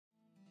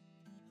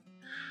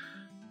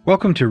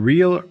Welcome to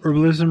Real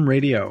Herbalism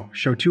Radio,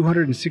 show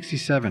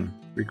 267,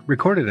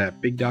 recorded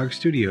at Big Dog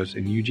Studios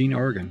in Eugene,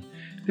 Oregon.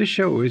 This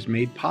show is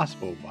made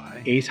possible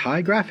by Ace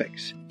High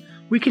Graphics.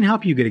 We can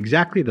help you get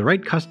exactly the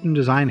right custom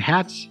designed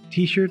hats,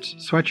 t-shirts,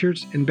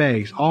 sweatshirts, and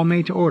bags, all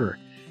made to order.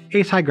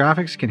 Ace High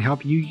Graphics can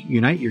help you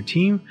unite your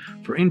team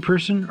for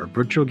in-person or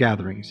virtual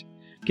gatherings.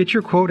 Get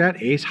your quote at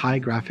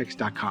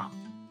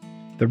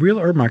acehighgraphics.com.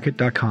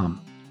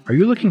 TheRealHerbMarket.com. Are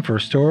you looking for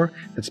a store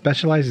that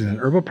specializes in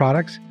herbal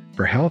products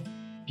for health,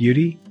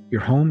 beauty,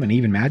 your home, and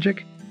even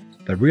magic?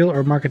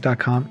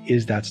 TheRealHerbMarket.com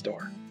is that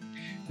store.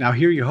 Now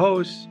here are your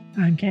hosts.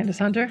 I'm Candace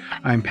Hunter.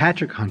 I'm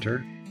Patrick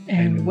Hunter.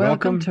 And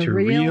welcome to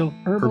Real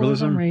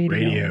Herbalism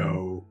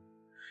Radio.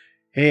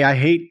 Hey, I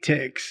hate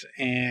ticks,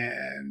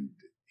 and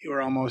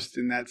we're almost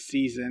in that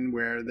season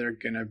where they're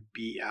going to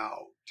be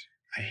out.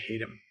 I hate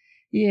them.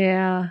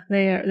 Yeah,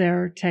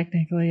 they're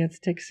technically, it's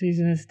tick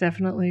season. It's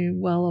definitely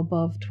well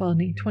above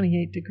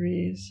 28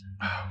 degrees.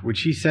 When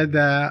she said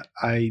that,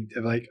 I'm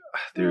like,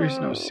 there is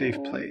no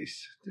safe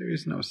place. There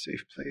is no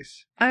safe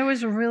place. I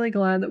was really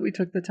glad that we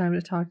took the time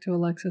to talk to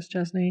Alexis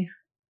Chesney.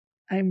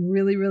 I'm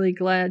really, really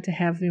glad to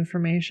have the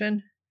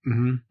information.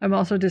 Mm-hmm. I'm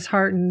also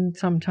disheartened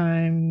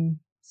sometimes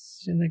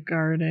in the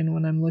garden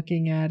when I'm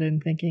looking at it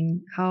and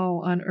thinking,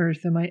 how on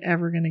earth am I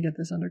ever going to get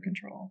this under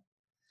control?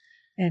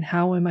 And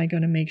how am I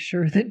going to make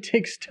sure that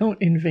ticks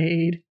don't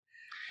invade?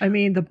 I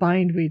mean, the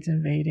bindweed's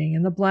invading,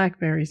 and the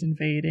blackberry's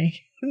invading,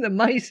 and the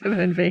mice have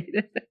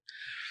invaded.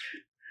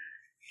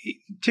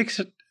 Ticks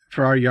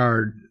for our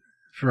yard,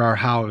 for our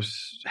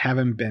house,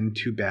 haven't been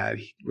too bad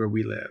where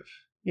we live.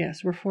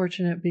 Yes, we're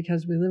fortunate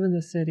because we live in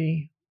the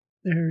city.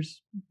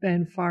 There's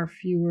been far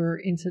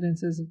fewer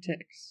incidences of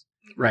ticks.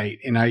 Right,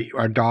 and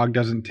our dog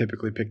doesn't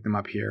typically pick them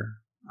up here.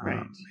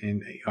 Right.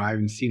 And I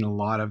haven't seen a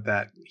lot of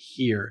that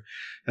here.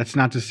 That's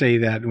not to say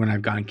that when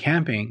I've gone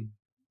camping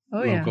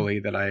locally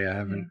that I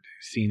haven't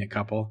seen a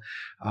couple.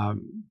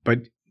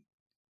 But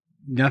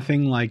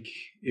nothing like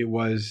it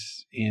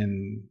was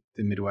in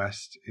the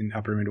Midwest, in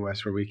upper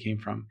Midwest where we came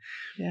from.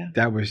 Yeah.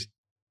 That was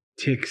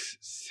ticks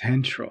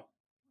central.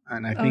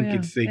 And I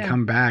think they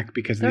come back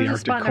because of the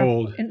Arctic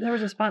cold. There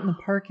was a spot in the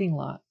parking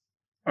lot.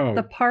 Oh.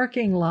 The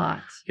parking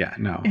lot. Yeah,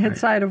 no.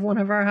 Inside of one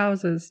of our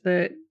houses.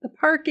 The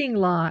parking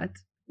lot.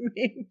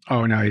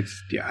 Oh no,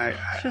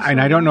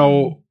 I don't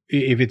know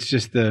if it's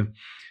just the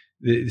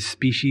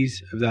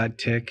species of that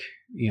tick.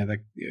 You know,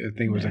 the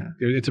thing was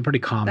it's a pretty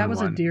common one. That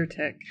was a deer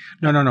tick.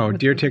 No.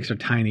 Deer ticks are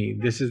tiny.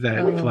 This is that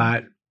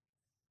flat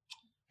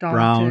dog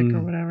brown tick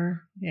or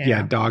whatever.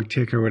 Yeah, dog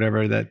tick or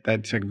whatever.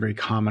 That's a very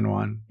common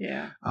one.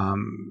 Yeah.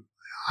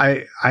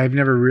 I've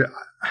never.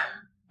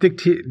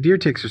 Deer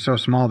ticks are so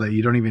small that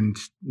you don't even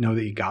know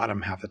that you got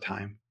them half the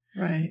time.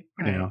 Right.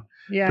 You know.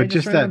 Yeah, but I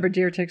just remember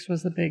deer ticks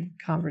was the big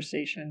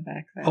conversation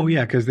back then. Oh,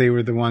 yeah, because they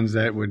were the ones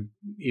that were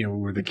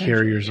the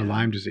carriers of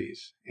Lyme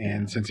disease.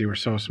 And since they were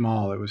so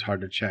small, it was hard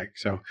to check.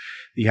 So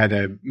you had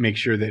to make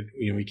sure that,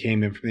 we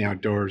came in from the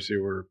outdoors, they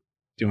were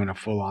doing a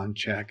full-on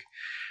check.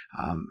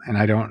 And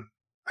I don't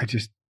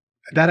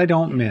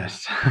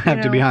miss, I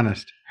have to be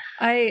honest.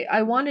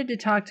 I wanted to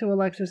talk to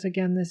Alexis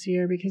again this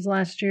year because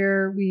last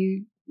year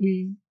we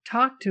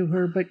talked to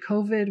her, but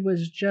COVID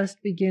was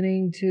just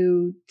beginning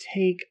to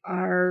take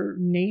our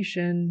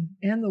nation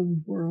and the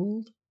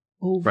world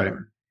over. Right.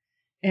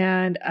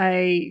 And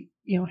I,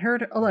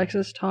 heard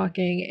Alexis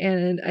talking,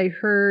 and I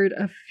heard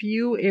a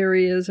few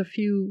areas,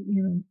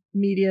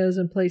 medias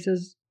and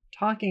places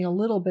talking a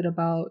little bit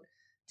about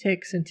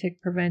ticks and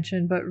tick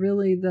prevention, but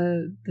really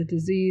the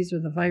disease or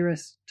the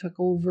virus took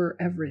over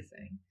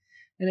everything,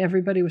 and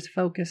everybody was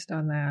focused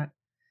on that.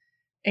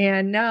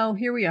 And now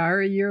here we are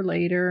a year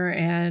later,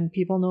 and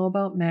people know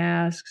about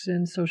masks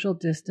and social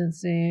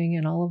distancing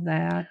and all of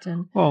that.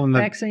 And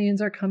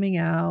vaccines are coming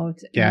out.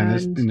 Yeah,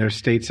 and there's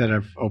states that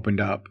have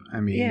opened up. I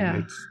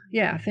mean,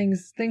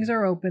 things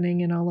are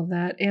opening and all of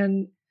that.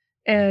 And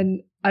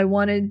I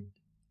wanted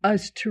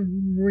us to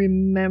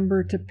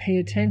remember to pay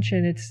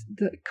attention.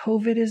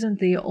 COVID isn't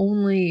the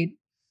only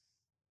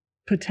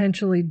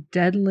potentially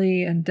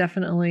deadly and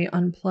definitely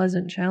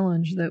unpleasant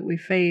challenge that we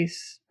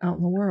face out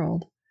in the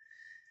world.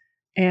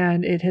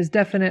 And it has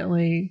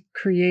definitely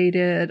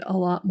created a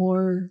lot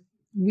more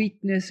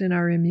weakness in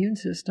our immune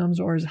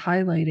systems, or is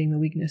highlighting the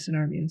weakness in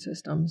our immune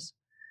systems.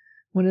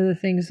 One of the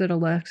things that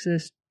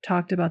Alexis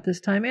talked about this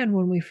time, and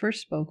when we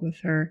first spoke with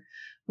her,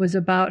 was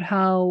about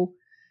how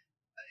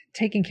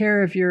taking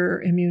care of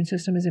your immune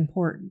system is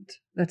important.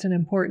 That's an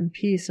important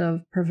piece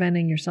of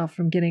preventing yourself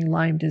from getting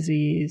Lyme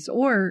disease,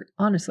 or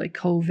honestly,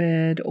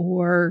 COVID,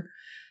 or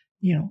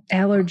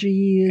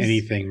allergies.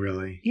 Anything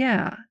really.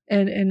 Yeah.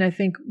 And I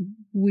think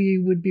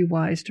we would be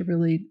wise to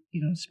really,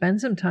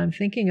 spend some time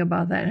thinking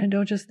about that. And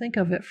don't just think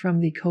of it from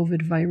the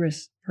COVID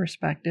virus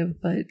perspective,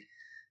 but,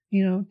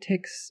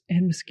 ticks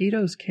and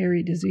mosquitoes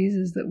carry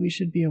diseases that we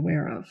should be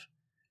aware of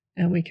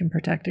and we can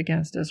protect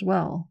against as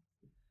well.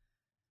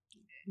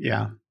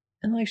 Yeah.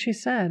 And like she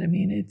said, I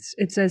mean,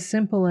 it's as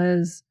simple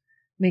as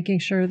making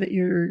sure that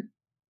you're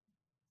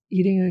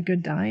eating a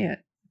good diet,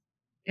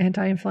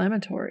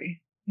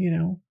 anti-inflammatory,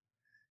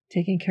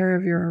 taking care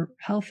of your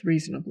health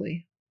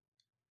reasonably.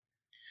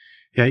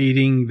 Yeah,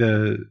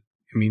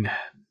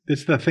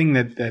 it's the thing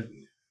that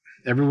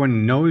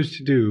everyone knows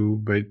to do,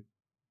 but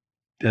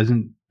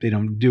they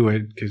don't do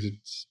it because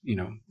it's, it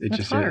That's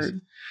just hard.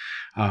 is.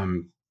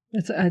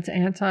 It's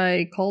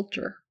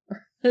anti-culture.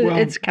 Well,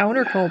 it's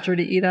counterculture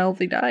to eat a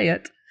healthy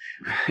diet.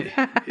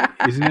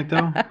 Isn't it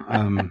though?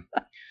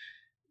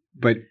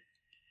 But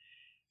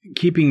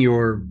keeping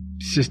your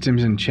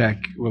systems in check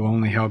will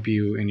only help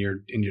you in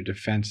your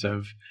defense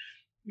of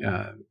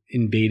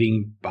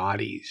invading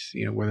bodies,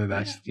 whether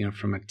that's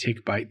from a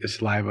tick bite, the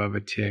saliva of a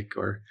tick,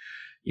 or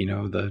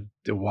the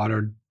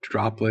water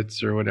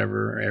droplets or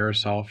whatever,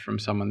 aerosol from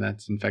someone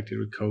that's infected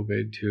with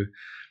COVID, to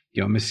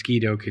a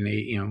mosquito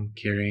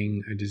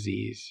carrying a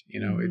disease.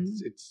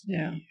 It's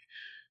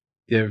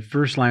the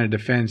first line of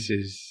defense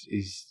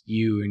is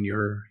you and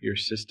your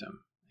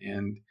system.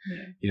 And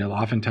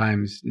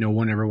oftentimes no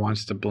one ever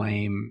wants to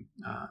blame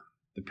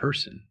the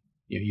person.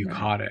 You Right.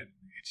 caught it.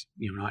 It's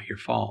not your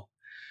fault.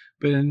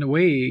 But in a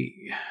way,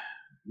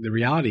 the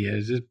reality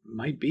is it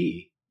might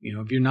be.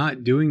 If you're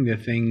not doing the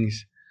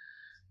things,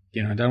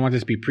 I don't want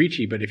this to be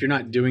preachy, but if you're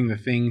not doing the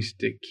things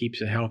that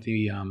keeps a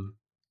healthy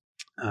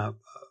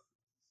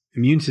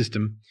immune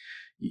system,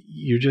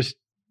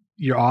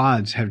 your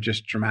odds have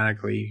just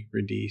dramatically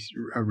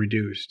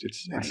reduced.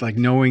 It's like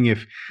knowing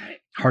if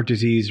heart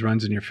disease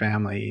runs in your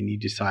family and you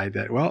decide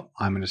that, well,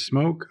 I'm going to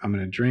smoke, I'm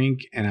going to drink,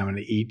 and I'm going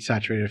to eat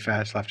saturated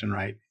fats left and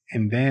right,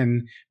 and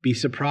then be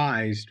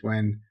surprised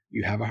when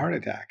you have a heart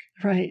attack.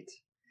 Right.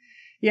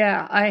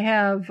 Yeah,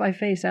 I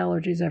face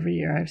allergies every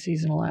year. I have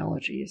seasonal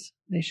allergies.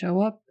 They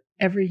show up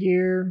every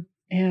year,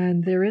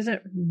 and there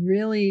isn't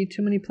really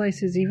too many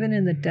places, even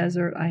in the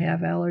desert, I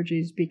have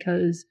allergies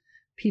because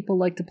people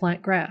like to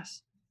plant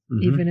grass,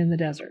 even in the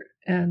desert,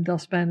 and they'll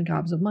spend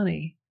gobs of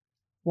money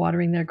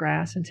watering their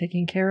grass and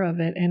taking care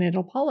of it, and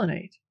it'll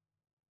pollinate.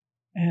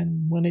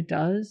 And when it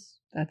does,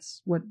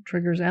 that's what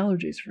triggers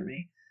allergies for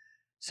me.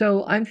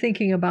 So I'm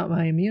thinking about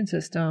my immune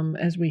system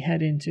as we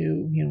head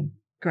into,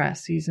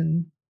 grass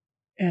season.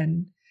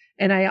 And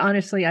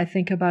I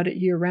think about it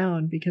year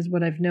round, because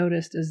what I've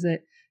noticed is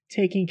that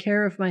taking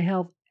care of my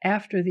health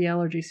after the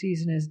allergy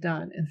season is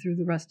done and through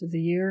the rest of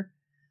the year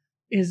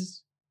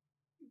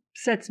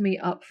sets me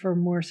up for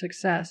more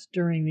success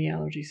during the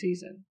allergy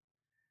season.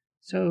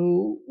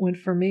 So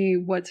for me,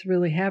 what's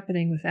really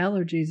happening with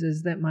allergies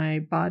is that my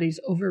body's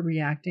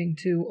overreacting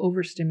to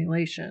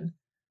overstimulation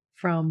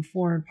from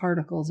foreign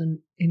particles and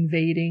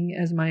invading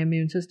as my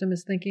immune system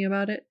is thinking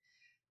about it.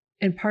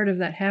 And part of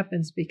that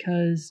happens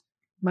because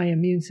my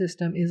immune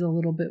system is a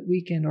little bit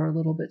weakened or a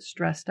little bit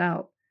stressed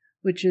out,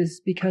 which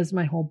is because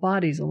my whole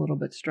body's a little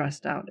bit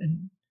stressed out.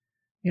 And,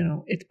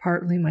 it's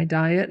partly my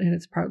diet and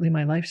it's partly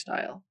my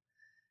lifestyle.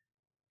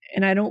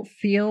 And I don't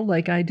feel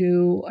like I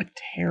do a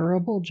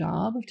terrible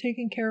job of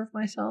taking care of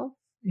myself.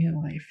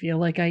 I feel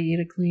like I eat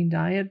a clean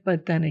diet,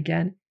 but then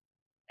again,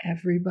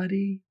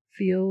 everybody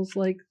feels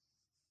like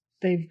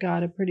they've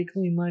got a pretty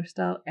clean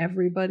lifestyle.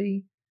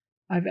 Everybody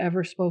I've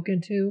ever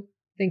spoken to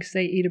thinks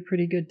they eat a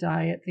pretty good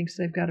diet, thinks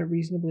they've got a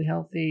reasonably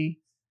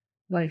healthy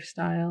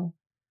lifestyle.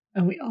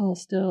 And we all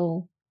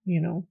still,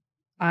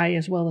 I,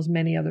 as well as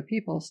many other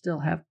people,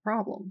 still have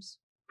problems.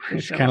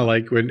 It's kind of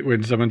like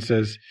when someone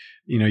says,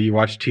 you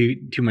watch too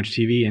much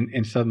TV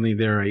and suddenly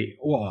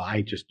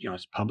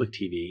it's public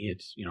TV.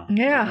 It's,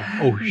 yeah.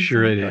 Oh,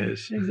 sure it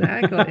is.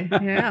 Exactly.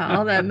 Yeah.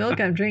 All that milk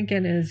I'm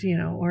drinking is,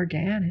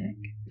 organic.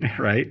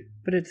 Right.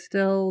 But it's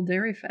still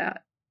dairy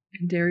fat.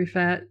 And dairy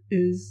fat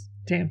is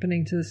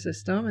dampening to the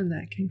system, and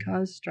that can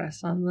cause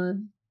stress on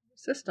the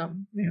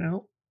system,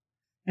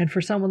 And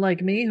for someone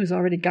like me who's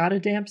already got a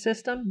damp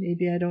system,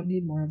 maybe I don't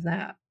need more of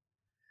that.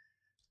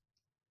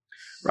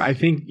 I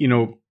think,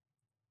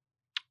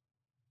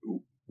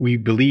 we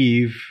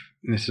believe,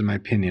 and this is my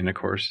opinion, of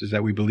course, is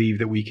that we believe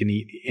that we can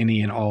eat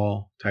any and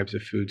all types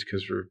of foods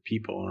because we're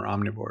people or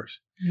omnivores.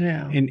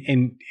 Yeah.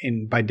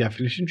 And by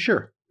definition,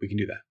 sure, we can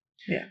do that.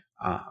 Yeah.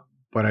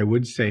 But I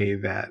would say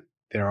that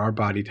there are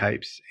body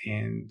types,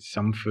 and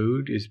some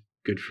food is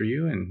good for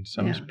you and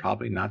some is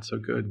probably not so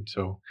good.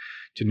 So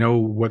to know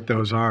what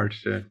those are,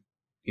 to,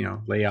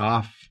 lay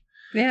off.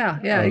 Yeah,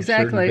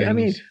 exactly. I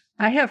mean,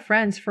 I have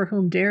friends for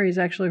whom dairy is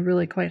actually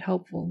really quite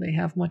helpful. They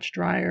have much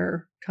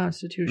drier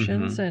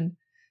constitutions, and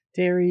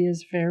dairy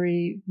is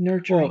very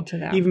nurturing to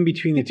them. Even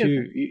between the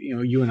two,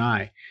 you and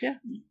I,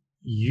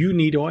 you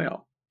need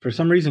oil. For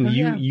some reason,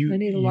 I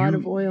need a lot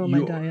of oil in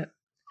my diet.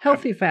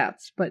 Healthy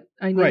fats, but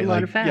I need a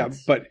lot of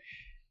fats. Yeah,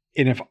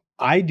 and if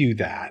I do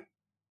that,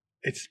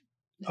 it's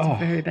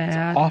very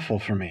bad. It's awful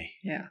for me.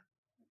 Yeah.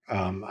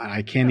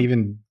 I can't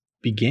even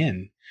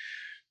begin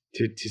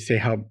to say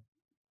how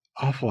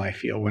awful I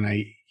feel when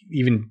I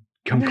even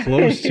come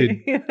close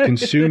to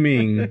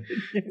consuming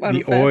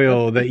the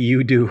oil that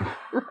you do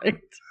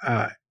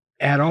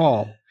at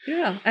all.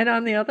 Yeah. And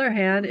on the other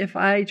hand, if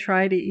I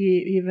try to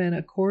eat even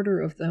a quarter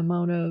of the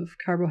amount of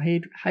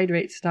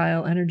carbohydrate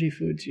style energy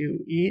foods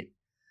you eat,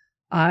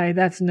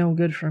 that's no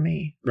good for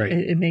me. Right.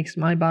 It makes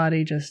my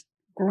body just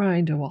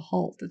grind to a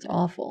halt. It's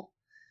awful.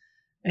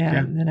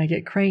 and then I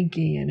get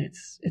cranky and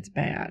it's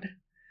bad.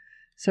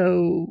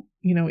 So,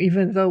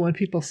 even though when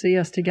people see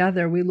us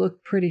together, we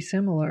look pretty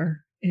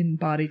similar in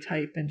body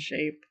type and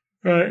shape,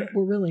 right,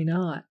 we're really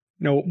not.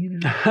 Nope.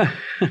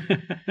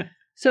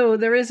 So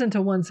there isn't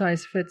a one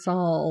size fits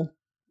all.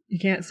 You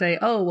can't say,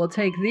 oh, well,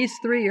 take these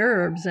 3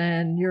 herbs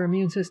and your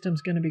immune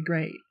system's going to be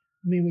great.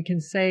 I mean, we can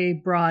say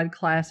broad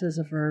classes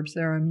of herbs.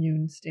 There are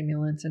immune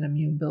stimulants and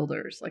immune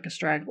builders. Like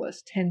astragalus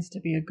tends to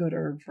be a good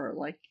herb for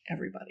like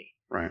everybody.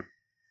 Right.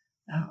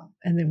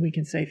 And then we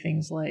can say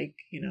things like,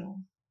 I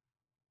don't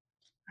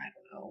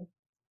know.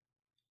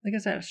 Like I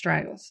said,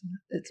 astragalus.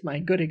 It's my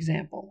good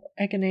example.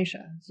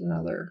 Echinacea is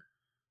another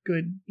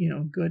good,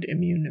 good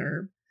immune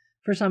herb.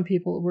 For some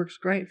people, it works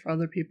great. For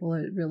other people,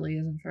 it really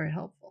isn't very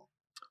helpful.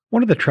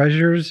 One of the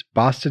treasures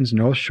Boston's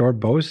North Shore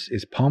boasts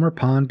is Palmer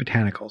Pond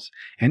Botanicals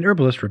and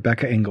herbalist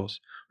Rebecca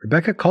Ingalls.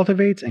 Rebecca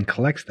cultivates and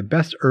collects the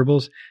best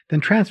herbals, then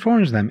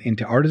transforms them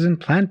into artisan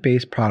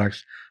plant-based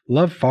products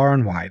loved far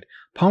and wide.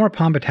 Palmer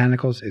Pond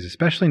Botanicals is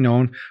especially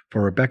known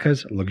for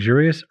Rebecca's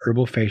luxurious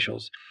herbal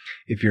facials.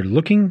 If you're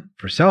looking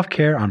for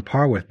self-care on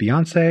par with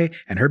Beyonce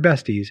and her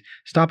besties,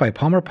 stop by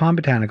Palmer Pond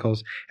Botanicals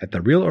at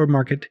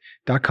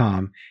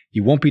therealherbmarket.com.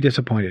 You won't be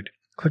disappointed.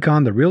 Click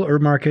on the Real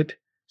Herb Market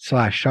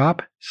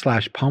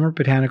 /shop/Palmer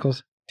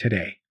Botanicals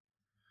today.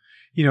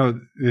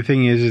 The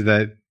thing is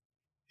that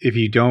if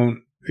you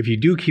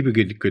do keep a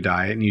good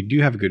diet and you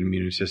do have a good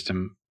immune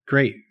system,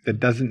 great.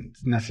 That doesn't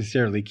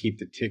necessarily keep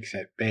the ticks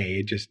at bay.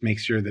 It just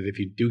makes sure that if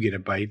you do get a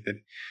bite,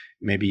 that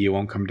maybe you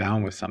won't come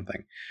down with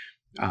something.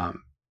 And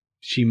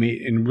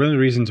one of the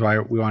reasons why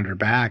we wanted her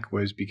back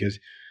was because,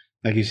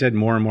 like you said,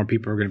 more and more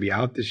people are going to be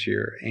out this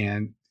year.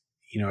 And,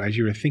 as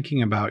you were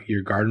thinking about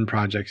your garden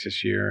projects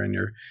this year and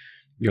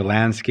your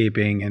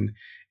landscaping, and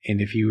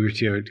if you were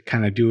to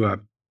kind of do a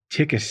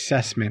tick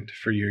assessment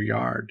for your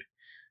yard,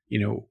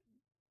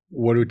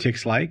 what do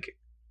ticks like?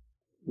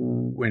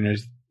 And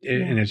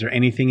is there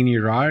anything in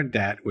your yard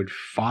that would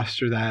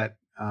foster that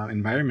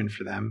environment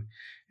for them?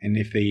 And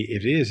if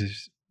it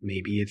is,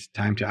 maybe it's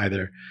time to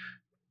either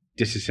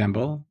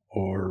disassemble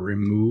or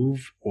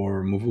remove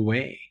or move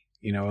away.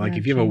 Like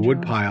if you have a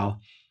wood pile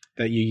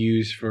that you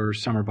use for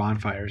summer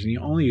bonfires and you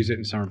only use it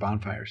in summer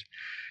bonfires,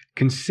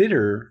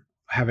 consider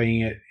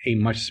having it a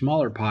much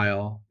smaller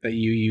pile that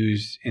you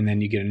use and then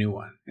you get a new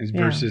one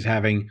versus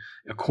having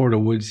a cord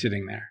of wood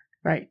sitting there.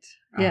 Right.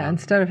 Yeah.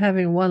 Instead of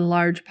having one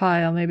large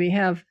pile, maybe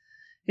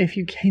if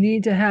you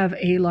need to have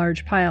a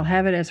large pile,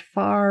 have it as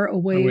far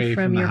away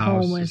from your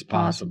home as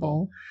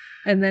possible.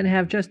 And then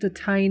have just a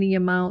tiny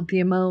amount, the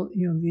amount,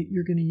 that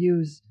you're going to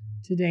use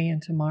today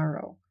and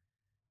tomorrow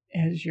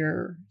as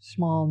your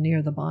small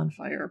near the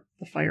bonfire,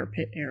 the fire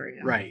pit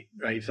area. Right.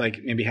 It's like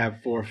maybe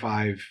have 4 or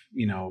 5,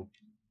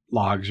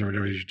 logs or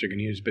whatever you're going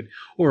to use, but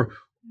or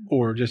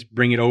just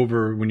bring it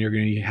over when you're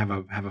going to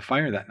have a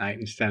fire that night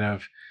instead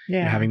of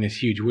having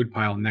this huge wood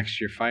pile next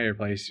to your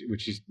fireplace,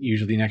 which is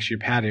usually next to your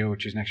patio,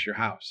 which is next to your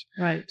house.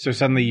 Right. So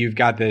suddenly you've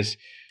got this,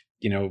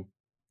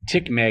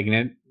 tick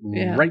magnet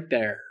right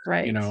there.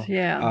 Right.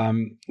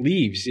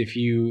 Leaves. If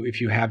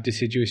you have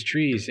deciduous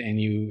trees and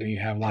you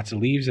have lots of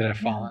leaves that have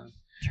fallen,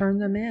 turn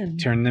them in.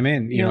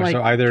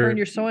 So either turn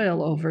your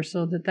soil over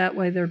so that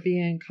way they're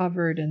being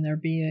covered and they're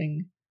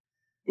being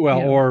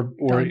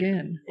dug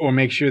in. Or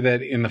make sure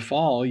that in the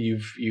fall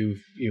you've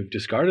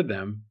discarded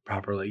them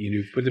properly.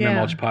 You've put them in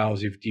mulch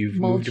piles. You've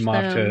moved them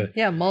off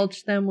to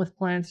mulch them with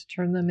plants.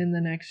 Turn them in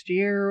the next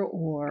year,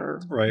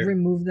 or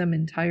remove them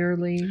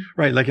entirely.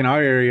 Right, like in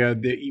our area,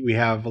 we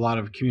have a lot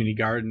of community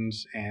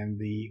gardens, and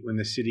when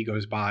the city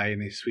goes by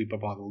and they sweep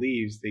up all the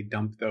leaves, they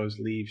dump those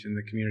leaves in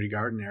the community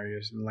garden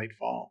areas in the late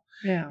fall.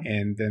 Yeah,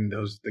 and then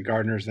the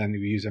gardeners then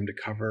use them to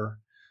cover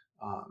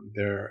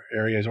their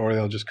areas, or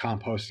they'll just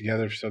compost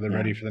together so they're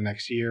ready for the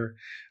next year.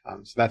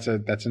 So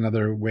that's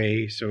another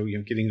way. So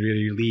getting rid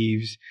of your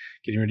leaves,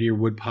 getting rid of your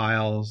wood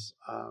piles,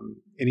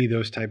 any of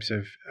those types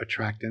of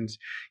attractants.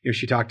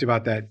 She talked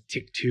about that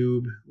tick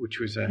tube, which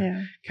was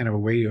a kind of a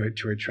way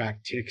to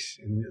attract ticks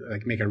and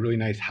like make a really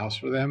nice house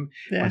for them.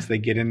 Once they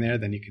get in there,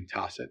 then you can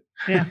toss it.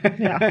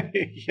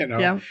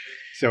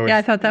 So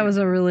I thought that was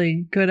a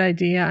really good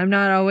idea. I'm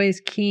not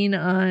always keen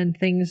on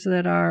things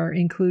that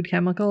include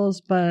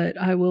chemicals, but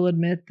I will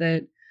admit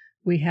that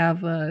we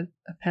have a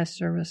pest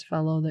service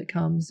fellow that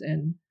comes,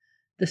 and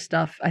the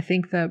stuff, I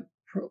think that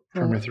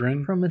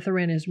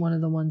Permethrin is one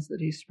of the ones that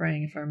he's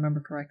spraying, if I remember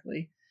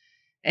correctly.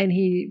 And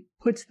he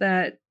puts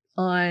that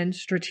on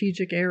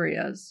strategic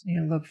areas,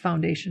 the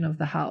foundation of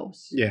the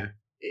house. Yeah.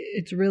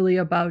 It's really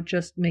about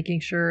just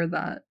making sure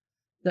that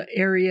the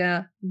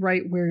area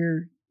right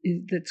where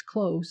that's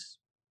close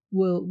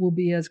will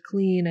be as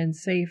clean and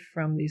safe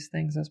from these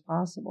things as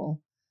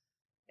possible.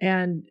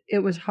 And it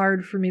was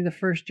hard for me the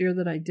first year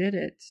that I did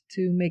it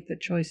to make the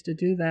choice to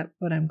do that,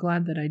 but I'm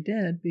glad that I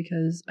did,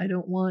 because I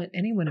don't want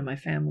anyone in my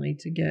family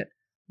to get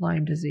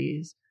Lyme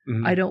disease.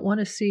 Mm-hmm. I don't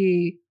want to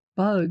see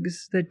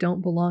bugs that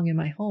don't belong in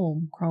my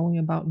home crawling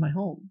about in my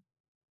home.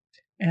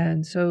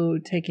 And so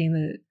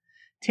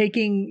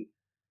taking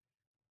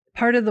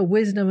part of the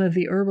wisdom of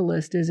the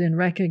herbalist is in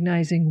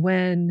recognizing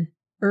when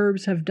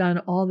herbs have done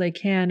all they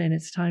can, and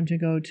it's time to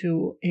go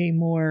to a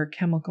more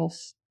chemical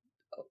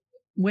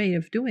way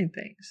of doing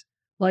things,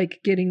 like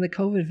getting the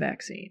COVID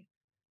vaccine.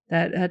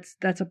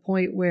 That's a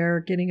point where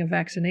getting a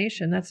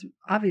vaccination, that's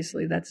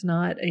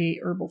not a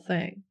herbal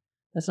thing.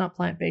 That's not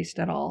plant-based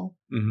at all,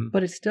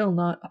 but it's still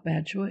not a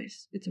bad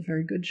choice. It's a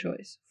very good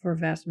choice for a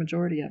vast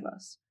majority of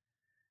us.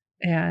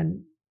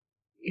 And,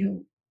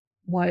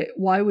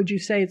 why would you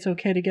say it's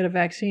okay to get a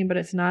vaccine, but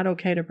it's not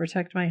okay to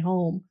protect my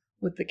home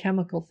with the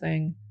chemical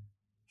thing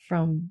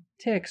from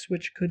ticks,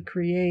 which could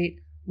create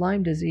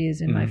Lyme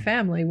disease in my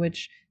family,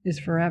 which is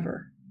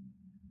forever.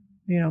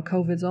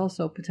 COVID's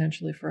also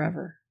potentially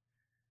forever.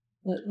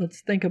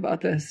 Let's think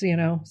about this,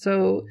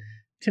 So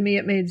to me,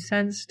 it made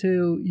sense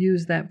to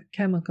use that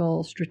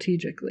chemical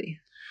strategically.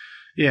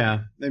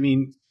 Yeah. I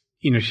mean,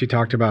 she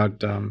talked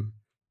about,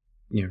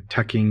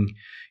 tucking.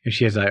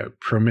 She has a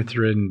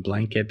permethrin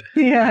blanket.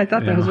 Yeah, I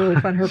thought that was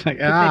really fun. Her like,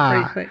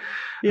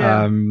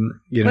 yeah.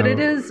 But it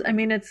is,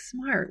 it's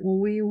smart. When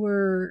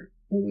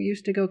we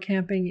used to go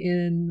camping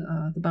in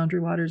the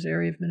Boundary Waters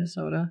area of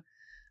Minnesota,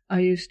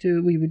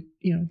 we would,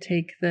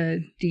 take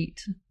the DEET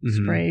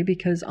spray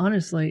because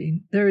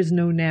honestly, there is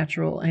no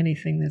natural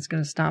anything that's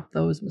going to stop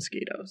those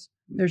mosquitoes.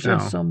 There's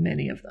just so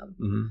many of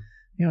them.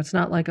 It's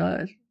not like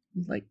a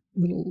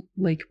little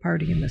lake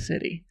party in the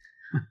city.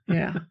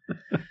 Yeah.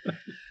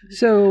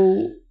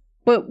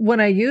 But when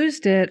I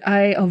used it,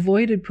 I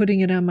avoided putting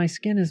it on my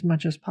skin as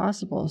much as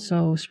possible.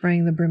 So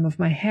spraying the brim of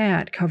my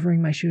hat,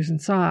 covering my shoes and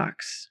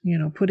socks,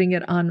 putting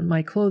it on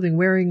my clothing,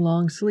 wearing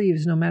long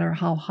sleeves, no matter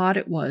how hot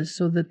it was,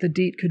 so that the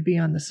DEET could be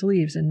on the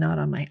sleeves and not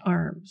on my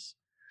arms.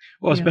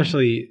 Well,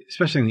 especially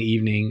in the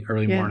evening,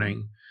 early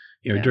morning,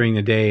 during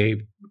the day,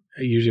 it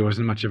usually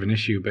wasn't much of an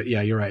issue, but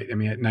yeah, you're right. I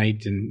mean, at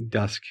night and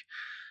dusk,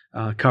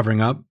 covering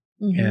up.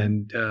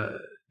 And,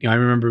 I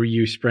remember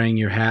you spraying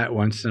your hat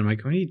once and I'm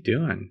like, what are you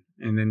doing?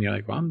 And then you're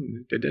like, well,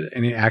 I did it.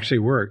 And it actually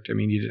worked. I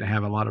mean, you didn't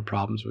have a lot of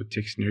problems with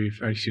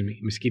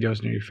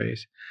mosquitoes near your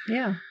face.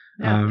 Yeah.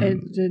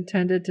 It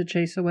tended to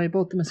chase away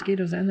both the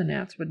mosquitoes and the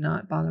gnats would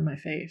not bother my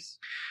face.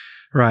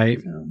 Right.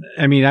 So.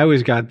 I mean, I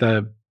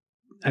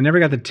never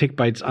got the tick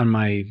bites on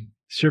my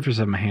surface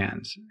of my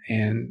hands.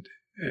 And,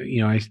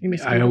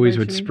 I always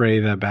would spray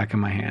the back of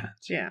my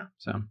hands. Yeah.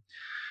 So,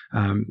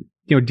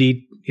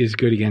 DEET is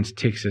good against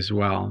ticks as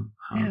well.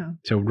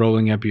 So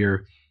rolling up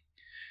your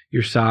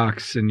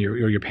socks and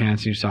your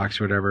pants and your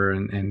socks or whatever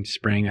and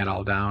spraying that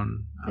all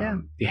down.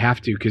 You have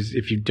to, because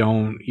if you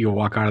don't, you'll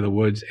walk out of the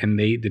woods and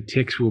the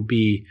ticks will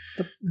be...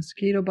 The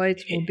mosquito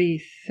bites will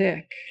be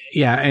thick.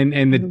 Yeah,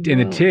 and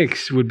the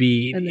ticks would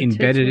be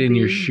embedded in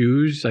your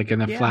shoes, like in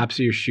the flaps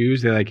of your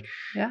shoes. They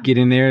get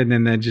in there and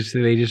then they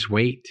just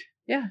wait.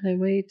 Yeah, they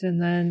wait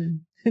and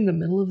then in the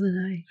middle of the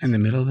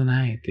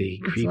night.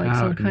 They creep out. It's like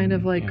some kind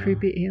of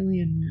creepy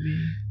alien movie.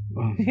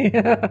 Well,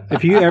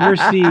 if you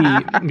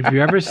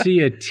ever see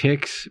a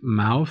tick's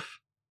mouth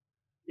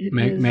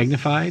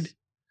magnified,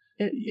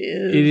 it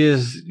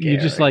is scary.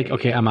 You're just like,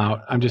 okay, I'm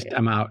out.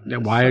 I'm out.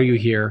 Why are you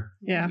here?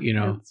 Yeah,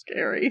 it's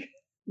scary.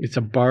 It's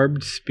a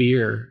barbed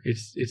spear.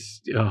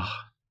 It's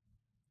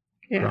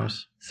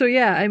gross. So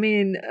yeah, I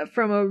mean,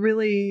 from a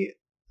really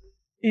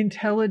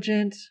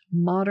intelligent,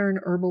 modern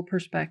herbal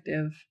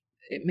perspective,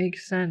 it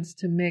makes sense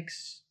to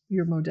mix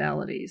your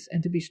modalities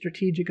and to be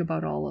strategic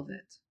about all of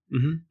it.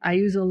 I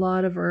use a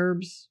lot of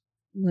herbs,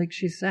 like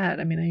she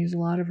said. I mean, I use a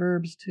lot of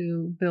herbs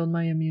to build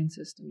my immune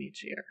system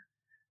each year.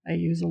 I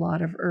use a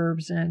lot of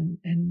herbs and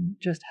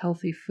just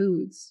healthy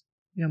foods,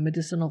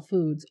 medicinal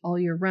foods all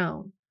year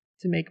round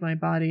to make my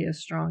body as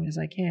strong as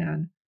I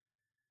can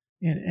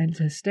and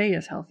to stay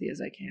as healthy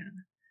as I can.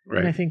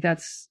 Right. And I think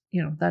that's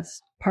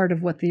part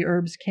of what the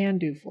herbs can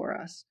do for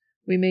us.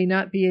 We may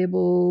not be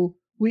able,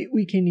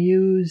 we can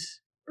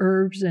use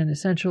herbs and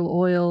essential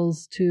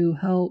oils to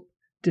help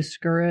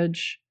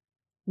discourage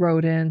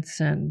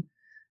rodents and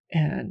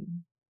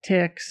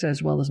ticks,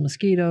 as well as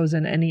mosquitoes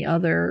and any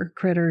other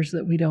critters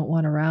that we don't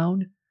want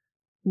around.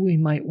 We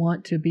might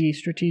want to be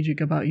strategic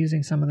about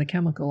using some of the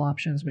chemical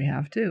options we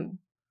have too,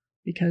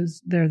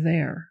 because they're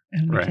there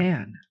and we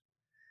can.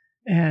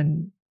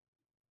 And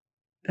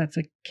that's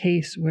a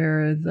case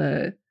where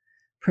the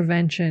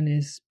prevention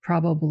is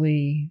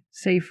probably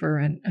safer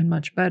and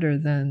much better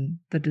than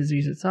the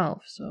disease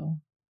itself. So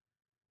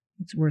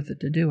it's worth it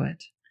to do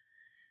it.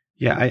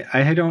 Yeah,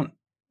 I don't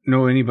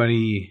know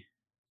anybody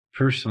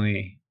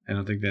personally. I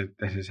don't think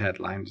that has had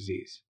Lyme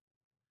disease.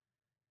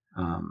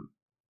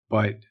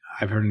 But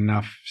I've heard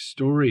enough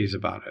stories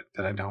about it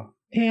that I don't.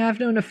 Yeah, I've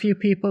known a few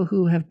people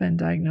who have been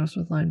diagnosed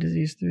with Lyme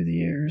disease through the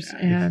years.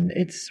 And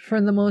it's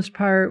for the most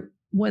part,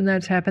 when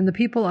that's happened, the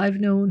people I've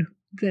known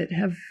that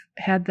have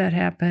had that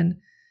happen,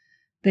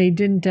 they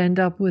didn't end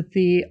up with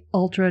the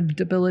ultra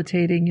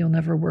debilitating, you'll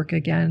never work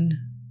again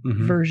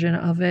version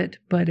of it,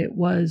 but it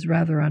was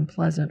rather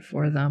unpleasant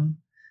for them.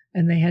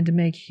 And they had to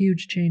make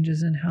huge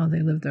changes in how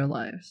they lived their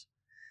lives.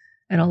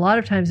 And a lot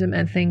of times it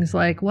meant things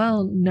like,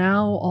 well,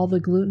 now all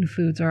the gluten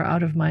foods are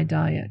out of my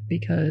diet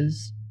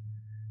because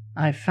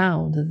I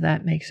found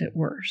that makes it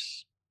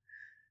worse.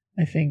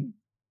 I think,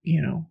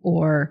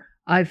 or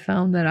I've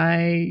found that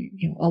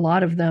a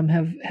lot of them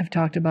have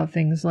talked about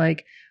things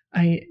like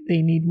they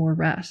need more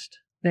rest.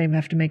 They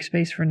have to make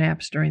space for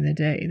naps during the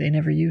day. They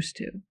never used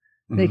to.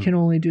 Mm-hmm. They can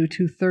only do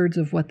 2/3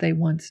 of what they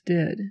once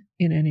did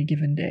in any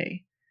given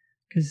day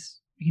because,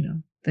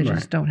 they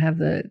just don't have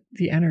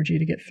the energy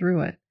to get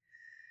through it.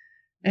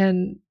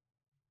 And,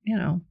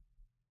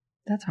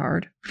 that's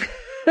hard.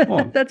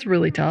 Well, that's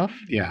really tough.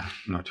 Yeah,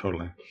 no,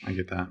 totally. I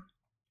get that.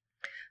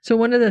 So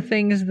one of the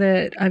things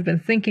that I've been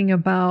thinking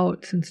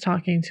about since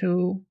talking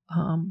to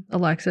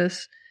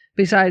Alexis,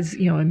 besides,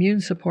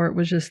 immune support,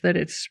 was just that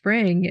it's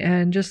spring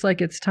and just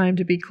like it's time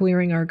to be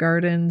clearing our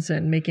gardens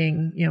and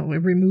making,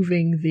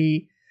 removing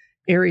the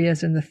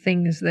areas and the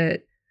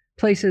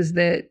places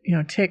that,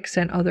 ticks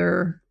and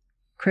other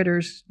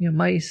critters,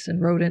 mice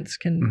and rodents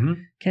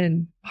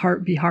can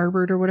be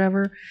harbored or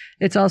whatever.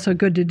 It's also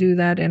good to do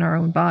that in our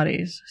own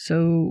bodies.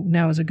 So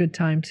now is a good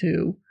time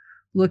to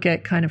look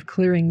at kind of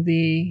clearing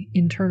the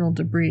internal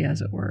debris,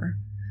 as it were,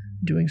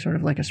 doing sort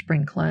of like a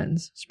spring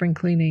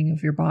cleaning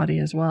of your body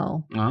as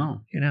well. Oh.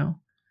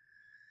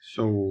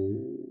 So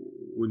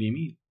what do you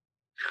mean?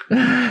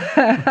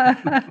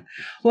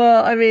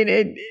 Well, I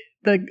mean,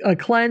 a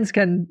cleanse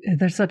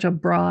there's such a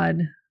broad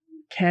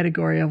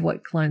category of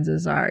what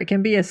cleanses are. It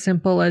can be as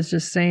simple as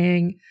just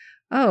saying,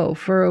 oh,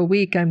 for a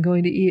week, I'm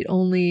going to eat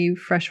only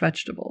fresh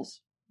vegetables.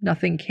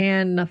 Nothing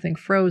canned, nothing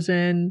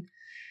frozen.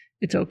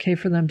 It's okay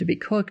for them to be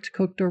cooked.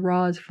 Cooked or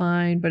raw is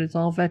fine, but it's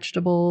all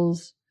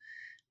vegetables.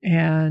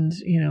 And,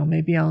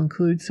 maybe I'll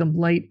include some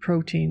light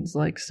proteins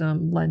like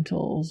some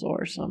lentils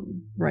or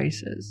some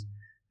rices.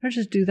 Or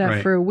just do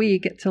that for a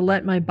week to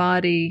let my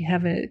body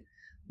have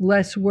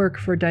less work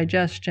for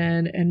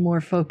digestion and more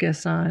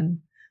focus on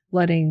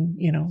letting,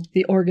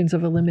 the organs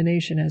of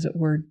elimination, as it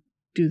were,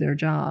 do their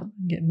job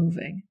and get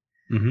moving.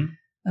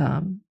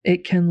 Mm-hmm.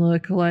 It can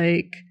look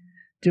like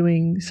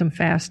doing some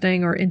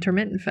fasting or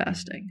intermittent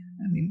fasting.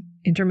 I mean,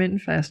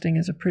 intermittent fasting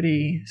is a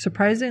pretty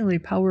surprisingly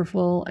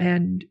powerful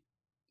and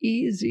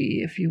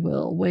easy, if you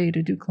will, way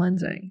to do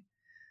cleansing.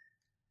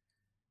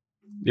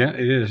 Yeah,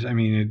 it is. I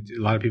mean,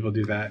 a lot of people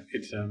do that.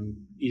 It's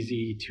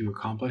easy to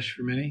accomplish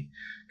for many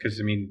because,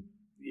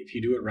 if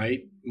you do it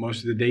right, most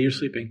of the day you're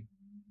sleeping.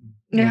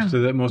 Yeah, most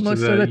of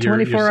the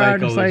 24-hour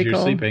cycle is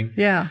you're sleeping.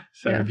 Yeah.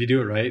 So if you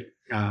do it right,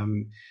 a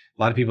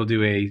lot of people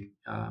do a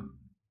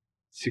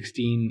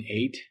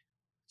 16-8.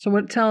 So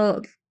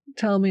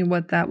tell me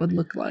what that would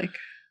look like.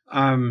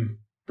 Well,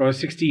 a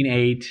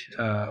 16-8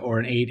 or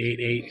an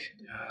 8-8-8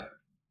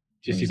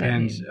 just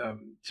depends.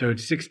 So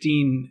it's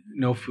 16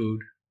 no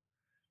food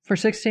for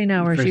 16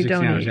 hours. For 16 you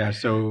don't hours, eat. Yeah.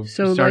 So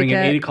starting like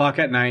at 8 o'clock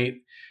at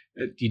night,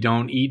 you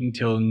don't eat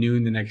until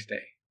noon the next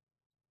day.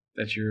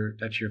 That's your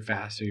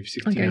fast. So you have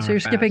 16 hours. Okay, so you're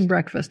skipping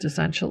breakfast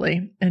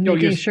essentially, and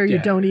making sure you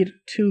don't eat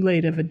too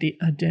late of a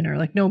dinner,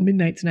 like no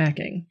midnight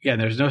snacking. Yeah,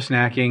 there's no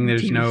snacking.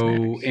 There's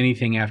no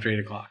anything after 8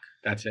 o'clock.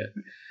 That's it.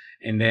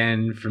 And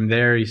then from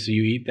there, so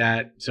you eat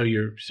that. So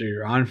you're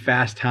on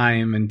fast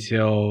time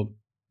until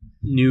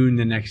noon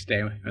the next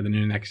day, or the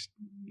noon next,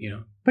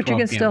 But you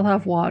can still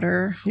have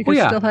water. You can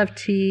still have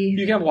tea.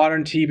 You can have water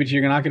and tea, but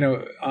you're not going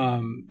to.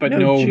 But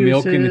no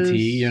milk in the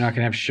tea. You're not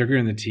going to have sugar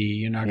in the tea.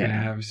 You're not going to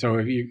have. So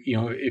if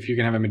you're going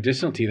to have a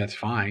medicinal tea, that's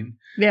fine.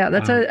 Yeah,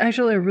 that's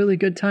actually a really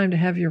good time to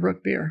have your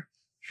root beer,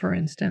 for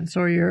instance,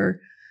 or your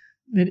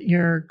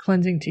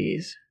cleansing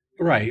teas.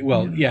 Right.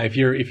 Well,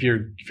 if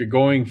you're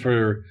going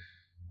for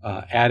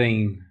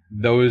adding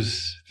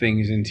those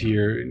things into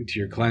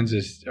your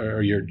cleanses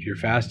or your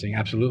fasting,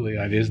 absolutely,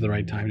 that is the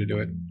right time to do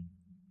it.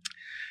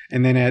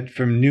 And then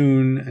from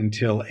noon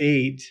until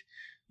 8,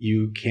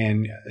 you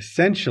can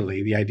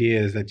essentially, the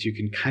idea is that you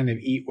can kind of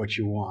eat what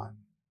you want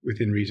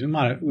within reason.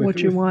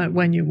 What you want,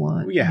 when you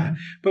want. Yeah,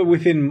 but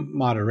within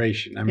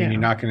moderation. I mean, you're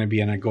not going to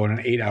be going on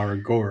an 8-hour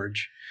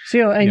gorge.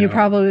 So, and you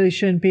probably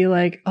shouldn't be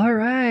like, all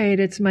right,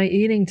 it's my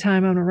eating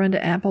time. I'm going to run to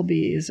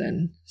Applebee's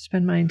and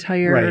spend my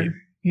entire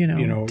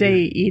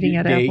day eating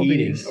at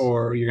Applebee's.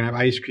 Or you're going to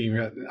have ice cream.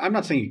 I'm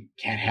not saying you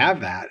can't have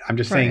that. I'm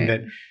just saying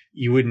that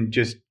you wouldn't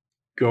just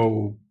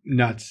go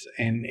nuts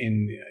and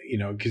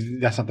because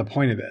that's not the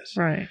point of this.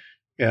 Right.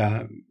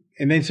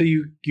 And then so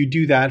you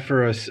do that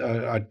for a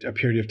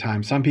period of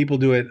time. Some people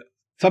do it.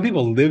 Some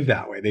people live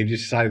that way. They've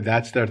just decided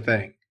that's their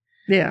thing.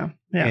 Yeah.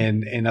 Yeah.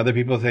 And other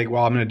people think,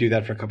 well, I'm going to do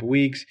that for a couple of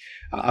weeks.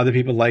 Other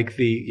people like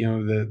the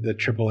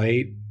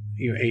 888.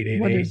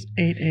 888. What is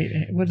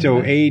 888? What is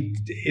so that? 8,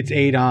 it's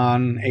 8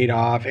 on, 8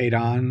 off, 8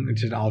 on.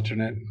 It's an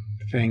alternate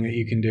thing that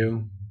you can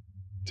do.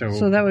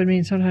 So that would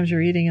mean sometimes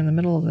you're eating in the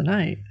middle of the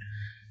night.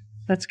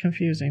 That's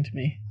confusing to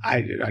me.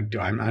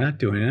 I'm not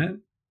doing it.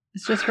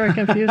 It's just very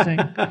confusing.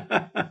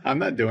 I'm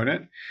not doing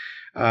it.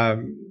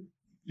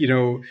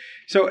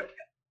 So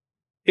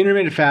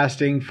intermittent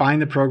fasting,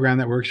 find the program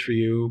that works for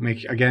you.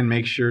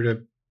 Make sure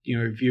to,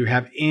 if you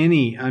have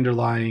any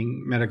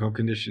underlying medical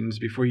conditions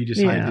before you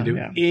decide to do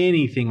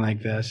anything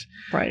like this,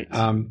 right.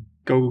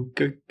 Go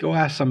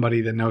ask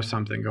somebody that knows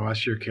something. Go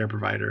ask your care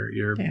provider,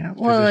 your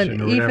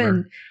physician, or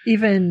whatever.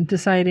 Even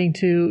deciding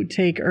to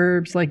take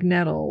herbs like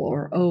nettle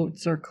or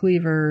oats or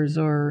cleavers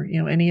or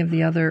any of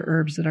the other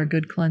herbs that are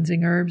good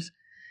cleansing herbs.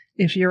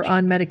 If you're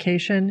on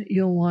medication,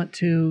 you'll want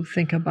to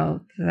think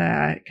about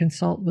that.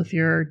 Consult with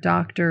your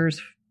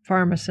doctor's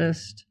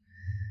pharmacist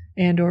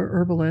and or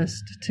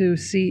herbalist to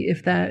see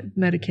if that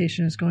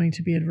medication is going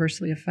to be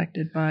adversely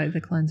affected by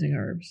the cleansing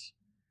herbs.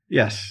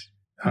 Yes,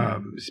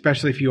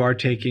 especially if you are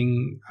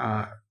taking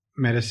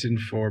medicine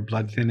for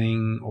blood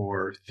thinning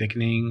or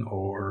thickening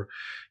or,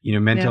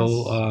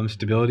 mental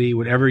stability,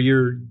 whatever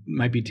you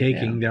might be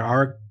taking. There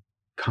are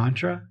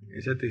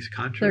is that these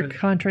contra? They're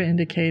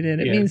contraindicated.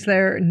 It means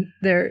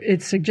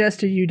it's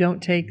suggested you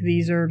don't take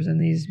these herbs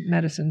and these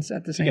medicines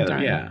at the same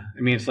time. Yeah.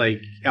 I mean, it's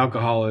like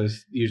alcohol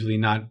is usually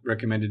not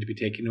recommended to be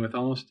taken with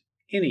almost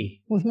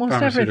any with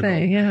most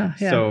everything. Yeah.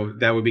 So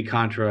that would be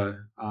contra.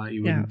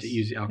 You wouldn't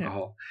use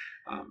alcohol.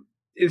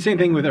 The same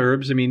thing with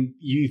herbs. I mean,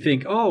 you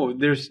think,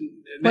 there's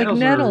like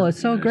nettle.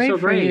 It's so great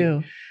for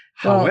you.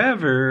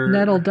 However,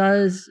 nettle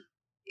does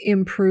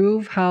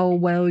improve how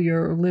well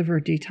your liver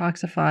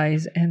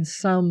detoxifies, and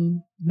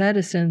some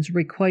medicines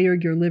require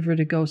your liver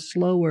to go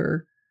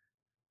slower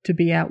to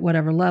be at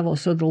whatever level.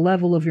 So the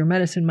level of your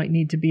medicine might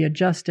need to be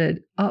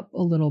adjusted up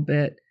a little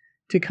bit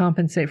to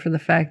compensate for the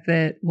fact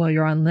that while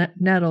you're on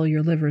nettle,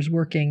 your liver is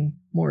working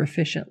more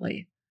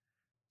efficiently.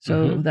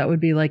 So that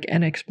would be like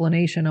an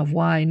explanation of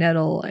why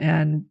nettle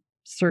and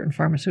certain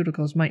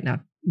pharmaceuticals might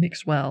not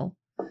mix well.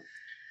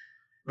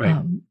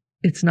 Right.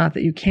 It's not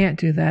that you can't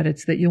do that.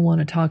 It's that you'll want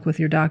to talk with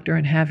your doctor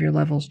and have your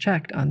levels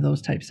checked on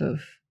those types of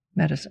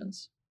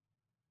medicines.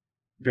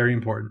 Very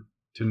important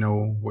to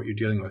know what you're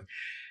dealing with.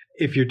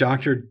 If your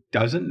doctor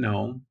doesn't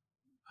know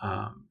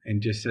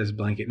and just says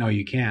blanket, no,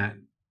 you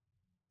can't.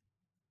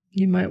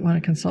 You might want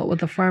to consult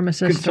with a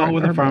pharmacist. Consult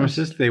with a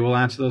pharmacist. They will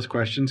answer those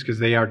questions because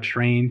they are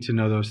trained to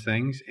know those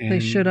things. And they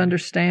should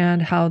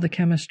understand how the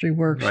chemistry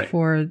works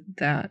for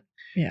that.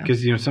 Yeah.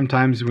 Because,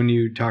 sometimes when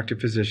you talk to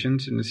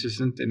physicians, and this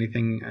isn't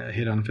anything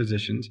hit on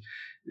physicians,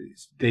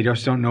 they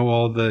just don't know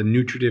all the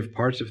nutritive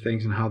parts of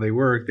things and how they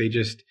work. They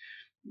just,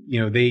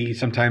 they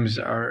sometimes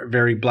are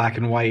very black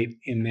and white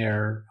in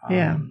their.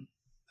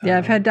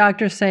 I've had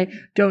doctors say,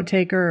 don't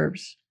take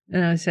herbs.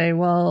 And I say,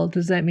 well,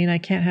 does that mean I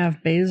can't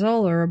have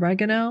basil or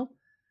oregano?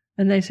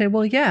 And they say,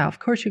 well, yeah, of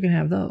course you can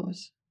have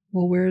those.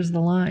 Well, where's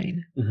the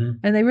line? Mm-hmm.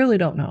 And they really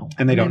don't know.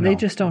 And they don't know. They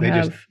just don't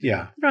have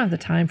the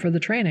time for the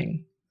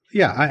training.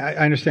 Yeah,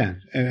 I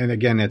understand. And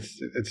again, it's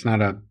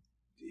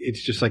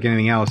just like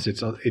anything else.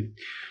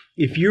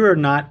 If you are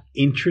not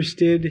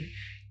interested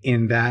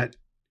in that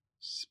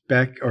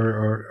spec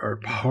or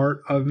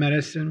part of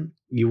medicine,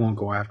 you won't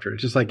go after it.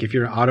 Just like if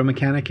you're an auto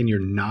mechanic and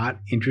you're not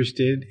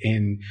interested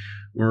in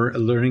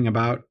learning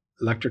about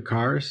electric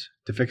cars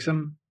to fix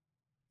them,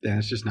 then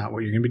it's just not what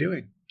you're going to be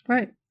doing.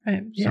 Right.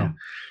 Yeah. So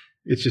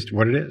it's just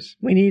what it is.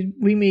 We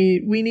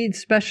need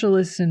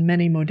specialists in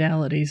many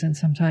modalities, and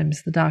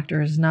sometimes the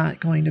doctor is not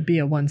going to be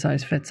a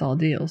one-size-fits-all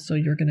deal. So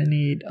you're going to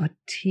need a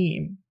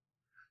team,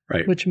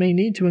 right? Which may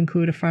need to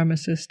include a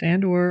pharmacist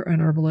and or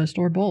an herbalist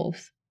or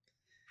both.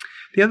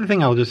 The other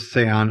thing I'll just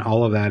say on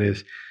all of that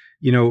is,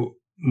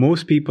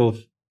 most people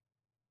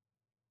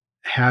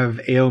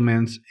have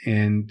ailments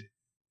and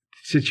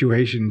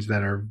situations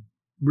that are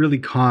really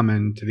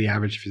common to the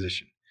average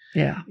physician.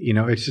 Yeah.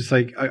 It's just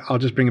like, I'll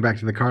just bring it back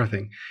to the car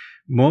thing.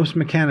 Most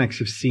mechanics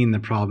have seen the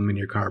problem in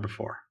your car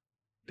before.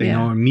 They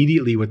know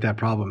immediately what that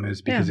problem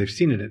is because they've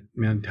seen it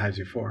many times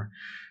before.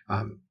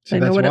 So they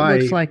know what it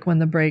looks like when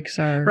the brakes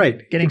are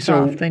getting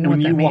soft. They know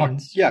what that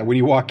means. Yeah, when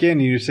you walk in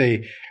and you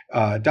say,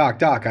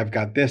 Doc, I've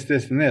got this,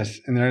 and this.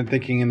 And they're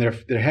thinking in their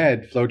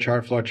head,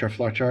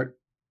 flowchart.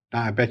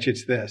 I bet you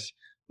it's this.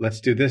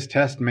 Let's do this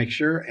test and make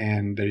sure.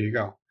 And there you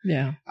go.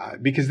 Yeah.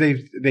 Because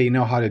they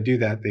know how to do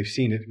that. They've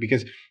seen it.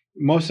 Because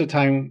most of the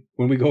time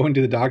when we go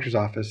into the doctor's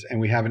office and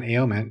we have an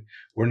ailment,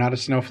 we're not a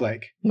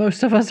snowflake.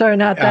 Most of us are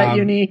not that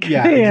unique.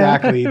 Yeah,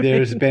 exactly.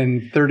 There's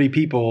been 30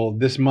 people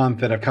this month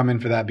that have come in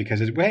for that because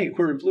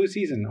we're in flu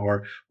season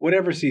or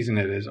whatever season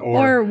it is.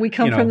 Or we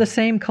come from the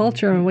same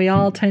culture and we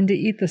all tend to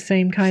eat the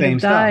same kind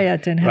of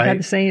diet and have had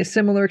the same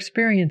similar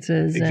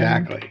experiences.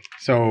 Exactly.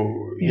 So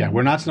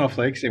we're not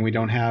snowflakes and we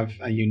don't have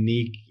a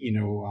unique,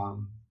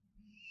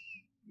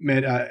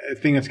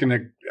 thing that's going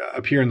to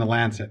appear in the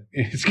Lancet.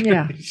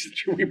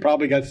 We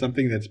probably got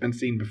something that's been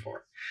seen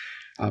before.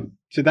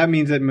 So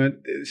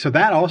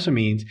that also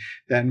means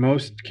that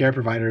most care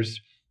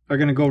providers are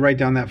going to go right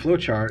down that flow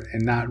chart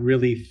and not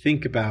really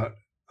think about,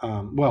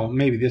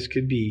 maybe this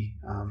could be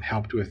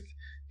helped with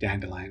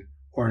dandelion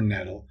or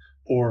nettle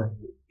or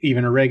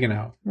even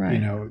oregano.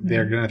 Right.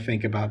 They're going to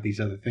think about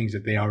these other things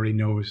that they already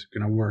know is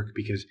going to work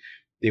because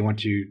they want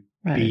to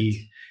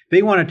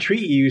they want to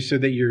treat you so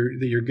that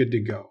you're good to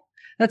go.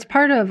 That's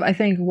part of, I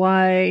think,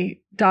 why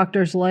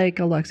doctors like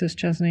Alexis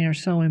Chesney are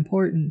so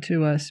important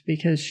to us,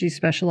 because she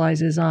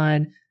specializes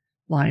on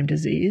Lyme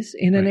disease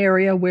in an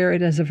area where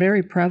it is a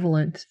very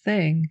prevalent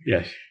thing.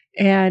 Yes.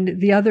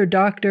 And the other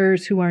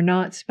doctors who are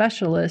not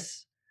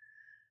specialists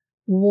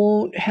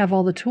won't have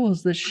all the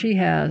tools that she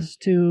has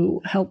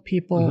to help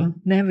people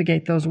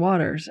navigate those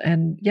waters.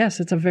 And yes,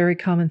 it's a very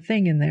common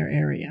thing in their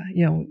area,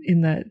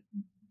 in the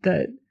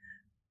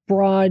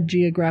broad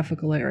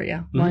geographical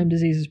area. Mm-hmm. Lyme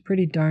disease is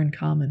pretty darn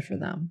common for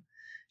them.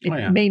 It Oh,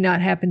 yeah. may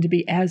not happen to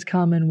be as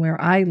common where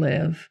I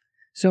live.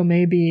 So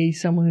maybe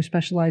someone who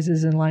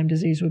specializes in Lyme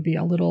disease would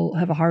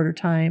have a harder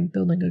time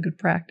building a good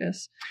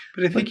practice.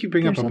 But I think you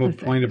bring up a there's good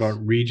other point things.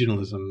 about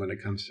regionalism when it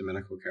comes to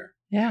medical care.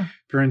 Yeah.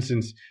 For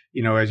instance,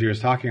 as you were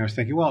talking, I was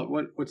thinking, well,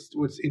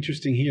 what's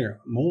interesting here?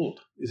 Mold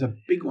is a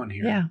big one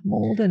here. Yeah.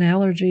 Mold and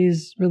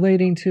allergies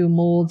relating to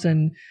molds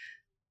and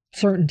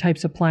certain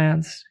types of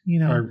plants,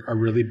 are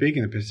really big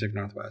in the Pacific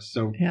Northwest.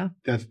 So Yeah.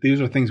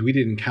 these are things we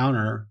didn't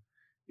encounter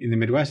in the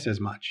Midwest as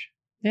much.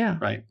 Yeah.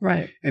 Right.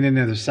 Right. And then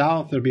in the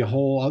South, there'd be a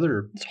whole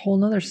other It's a whole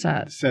nother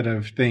set.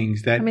 of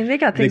things that. I mean, they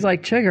got things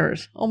like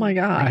chiggers. Oh my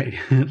God.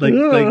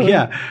 Right.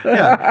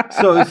 Yeah.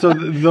 So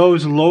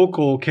those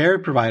local care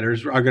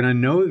providers are going to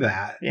know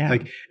that. Yeah.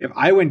 Like if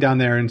I went down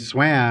there and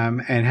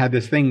swam and had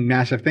this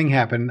massive thing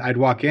happen, I'd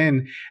walk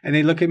in and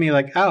they look at me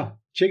like, oh,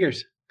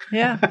 chiggers.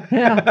 Yeah.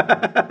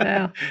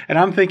 Yeah. And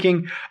I'm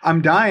thinking,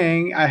 I'm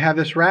dying. I have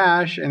this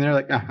rash. And they're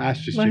like, oh, that's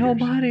just My chiggers. whole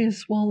body is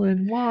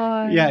swollen.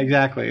 Why? Yeah,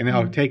 exactly.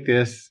 And take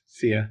this.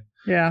 See ya.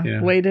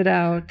 Yeah. Wait it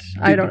out.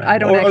 I don't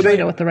actually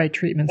know what the right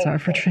treatments are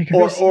for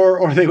triggers.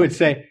 Or they would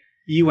say,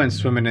 you went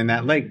swimming in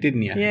that lake,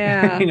 didn't you?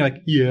 Yeah. And you're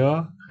like,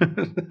 yeah.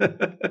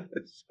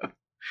 So,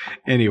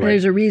 anyway.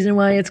 There's a reason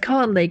why it's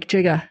called Lake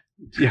Chigga.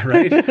 Yeah,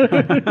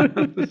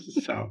 right.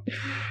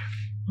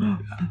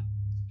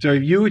 So you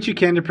do what you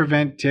can to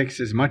prevent ticks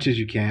as much as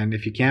you can.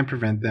 If you can't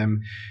prevent them,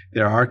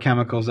 there are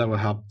chemicals that will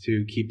help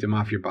to keep them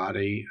off your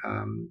body.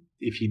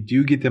 If you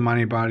do get them on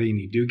your body and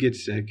you do get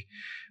sick,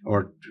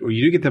 or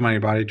you do get them on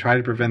your body, try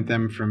to prevent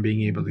them from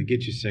being able to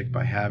get you sick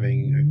by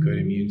having a good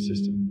immune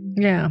system.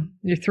 Yeah.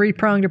 Your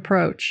 3-pronged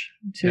approach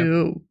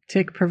to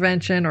tick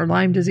prevention or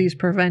Lyme disease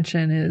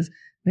prevention is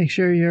make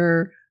sure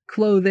your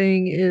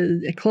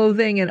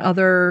clothing and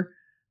other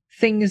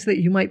things that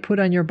you might put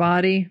on your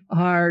body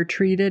are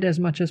treated as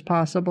much as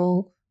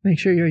possible. Make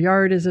sure your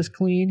yard is as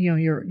clean.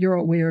 You're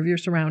aware of your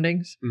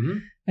surroundings, Mm-hmm.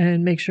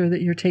 and make sure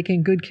that you're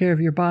taking good care of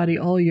your body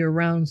all year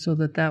round, so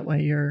that way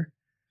you're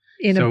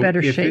in a better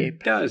if shape.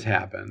 it does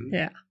happen,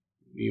 Yeah.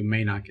 you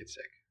may not get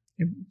sick.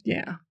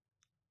 Yeah.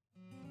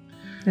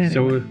 Anyway,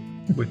 So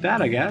with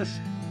that, I guess,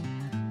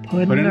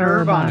 put an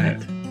herb on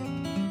it.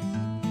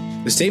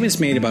 The statements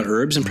made about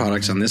herbs and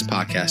products on this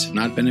podcast have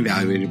not been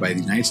evaluated by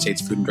the United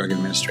States Food and Drug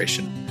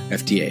Administration,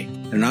 FDA.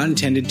 They're not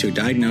intended to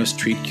diagnose,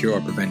 treat, cure,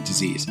 or prevent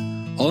disease.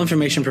 All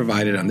information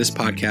provided on this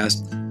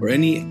podcast or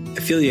any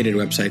affiliated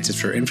websites is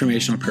for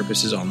informational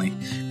purposes only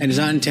and is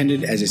not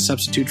intended as a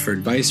substitute for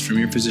advice from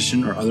your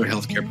physician or other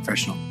healthcare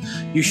professional.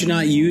 You should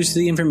not use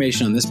the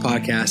information on this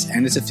podcast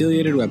and its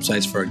affiliated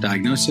websites for a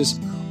diagnosis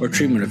or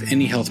treatment of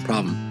any health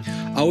problem.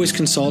 Always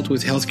consult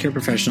with a healthcare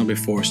professional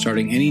before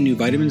starting any new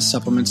vitamins,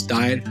 supplements,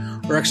 diet,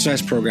 or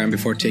exercise program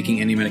before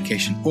taking any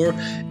medication, or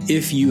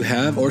if you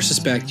have or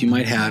suspect you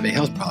might have a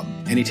health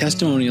problem. Any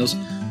testimonials,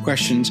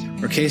 questions,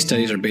 or case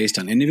studies are based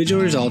on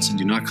individual results and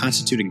do not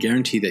constitute a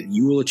guarantee that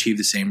you will achieve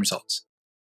the same results.